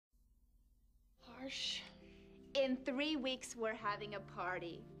Harsh. In 3 weeks, we're having a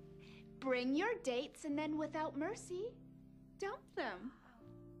party. Bring your dates and then without mercy, dump them.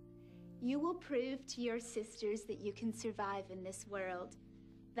 You will prove to your sisters that you can survive in this world.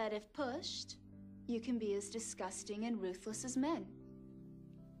 That if pushed, you can be as disgusting and ruthless as men.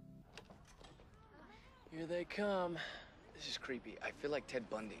 Here they come. This is creepy. I feel like Ted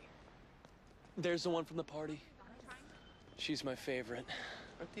Bundy. There's the one from the party. She's my favorite.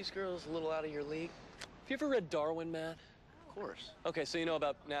 Aren't these girls a little out of your league? Have you ever read Darwin, Matt? Of course. Okay, so you know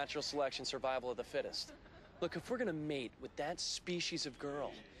about natural selection, survival of the fittest. Look, if we're gonna mate with that species of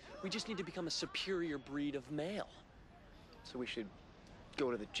girl, we just need to become a superior breed of male. So we should go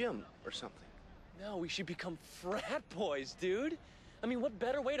to the gym or something. No, we should become frat boys, dude. I mean, what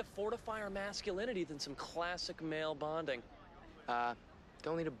better way to fortify our masculinity than some classic male bonding?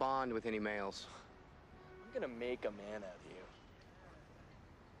 Don't need a bond with any males. I'm gonna make a man out of you.